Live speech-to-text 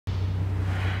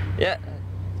Yeah.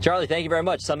 Charlie, thank you very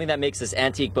much. Something that makes this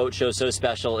antique boat show so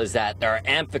special is that there are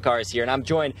Amphicars here, and I'm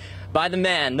joined by the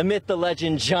man, the myth, the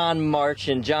legend, John March.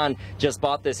 And John just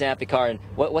bought this Amphicar, and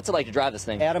what's it like to drive this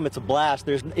thing? Adam, it's a blast.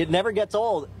 It never gets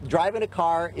old. Driving a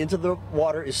car into the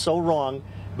water is so wrong,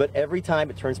 but every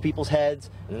time it turns people's heads.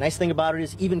 And the nice thing about it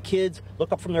is even kids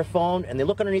look up from their phone and they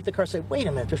look underneath the car and say, wait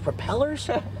a minute, there's propellers?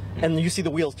 And you see the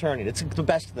wheels turning. It's the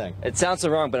best thing. It sounds so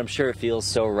wrong, but I'm sure it feels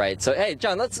so right. So, hey,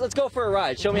 John, let's go for a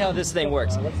ride. Show me how this thing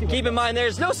works. Keep in mind,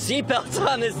 there's no seatbelts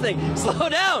on this thing. Slow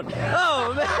down.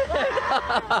 Oh,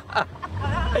 man.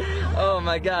 Oh,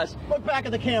 my gosh. Look back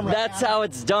at the camera. That's how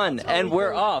it's done, and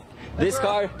we're off. This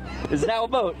car is now a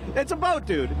boat. It's a boat,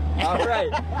 dude. All right.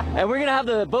 And we're going to have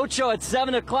the boat show at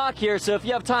 7 o'clock here, so if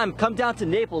you have time, come down to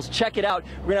Naples, check it out.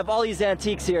 We're going to have all these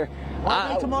antiques here.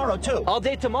 All day tomorrow, too. All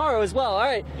day tomorrow as well. All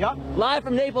right. Yep. Live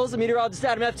from Naples, the meteorologist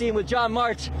Adam Epstein with John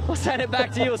March. We'll send it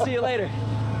back to you. We'll see you later.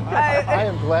 I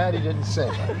am glad he didn't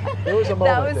sing. There was a moment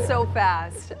That was there. so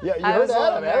fast. Yeah, you I heard was a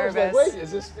little Adam. Adam was like, nervous. wait,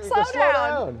 is this Slow slow down.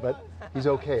 down? But he's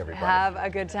okay, everybody. Have a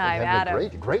good time, Having Adam.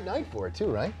 a great night for it too,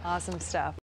 right? Awesome stuff.